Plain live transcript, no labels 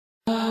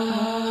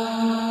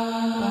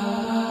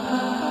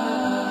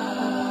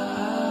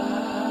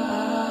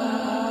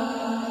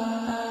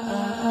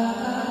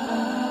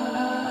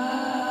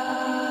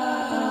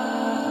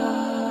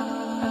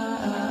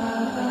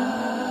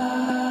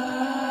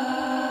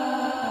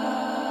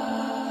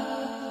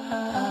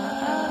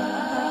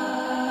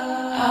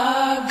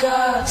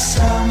got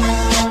summer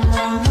on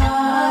my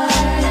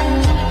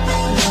mind.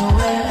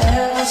 Nowhere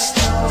else,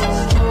 no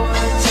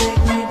would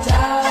take me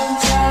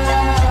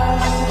downtown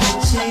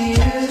to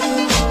you.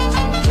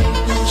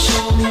 People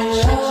show me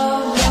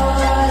love,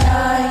 but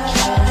I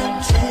can't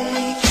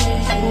take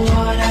it.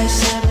 What I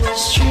said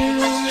was true,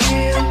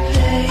 real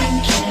pain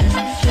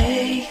can't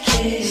fake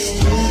it.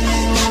 Still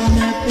they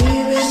wanna be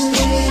with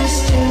me,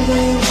 still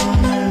they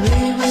wanna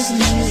live with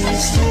me,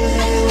 still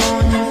they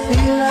wanna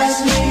feel like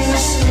me,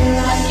 still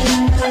I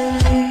can't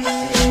believe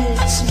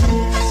it's me.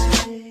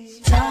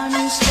 Time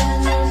you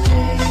spend with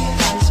me,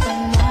 I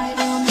spend night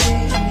on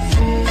being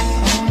free.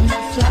 On the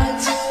flight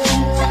to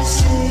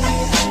NYC,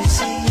 I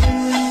see you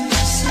in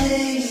the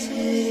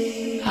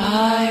city. I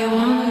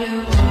wonder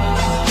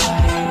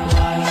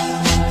why you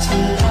need to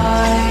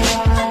lie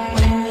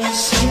when you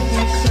see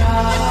me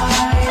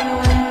cry,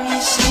 when you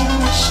see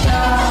me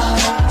shout,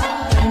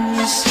 when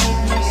you see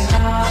me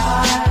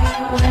high,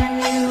 when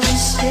you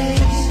see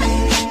me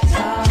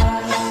die.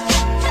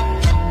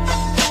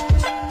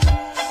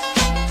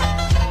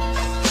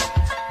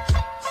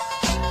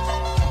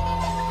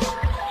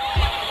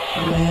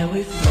 Where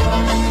we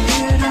from,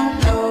 you don't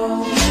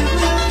know. You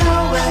will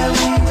know where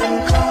we will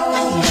go.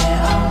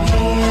 Yeah, I'm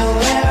here,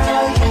 where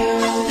are you?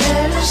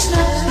 There's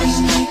nothing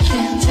we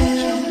can do.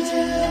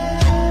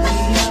 We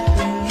up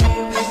in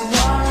here with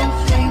one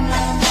thing,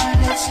 our mind,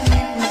 let's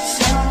sleep with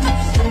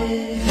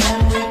something. Then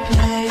we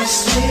play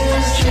still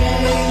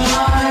straight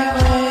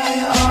highway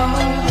all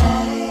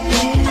day.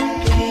 In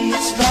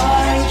beats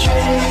by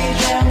trade,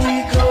 then we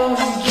go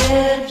and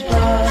get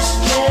buzzed,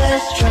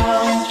 get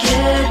drunk,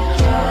 get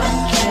drunk,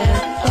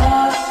 get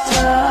fucked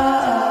up.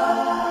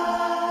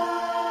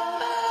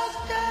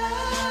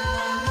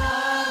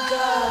 I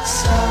got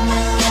some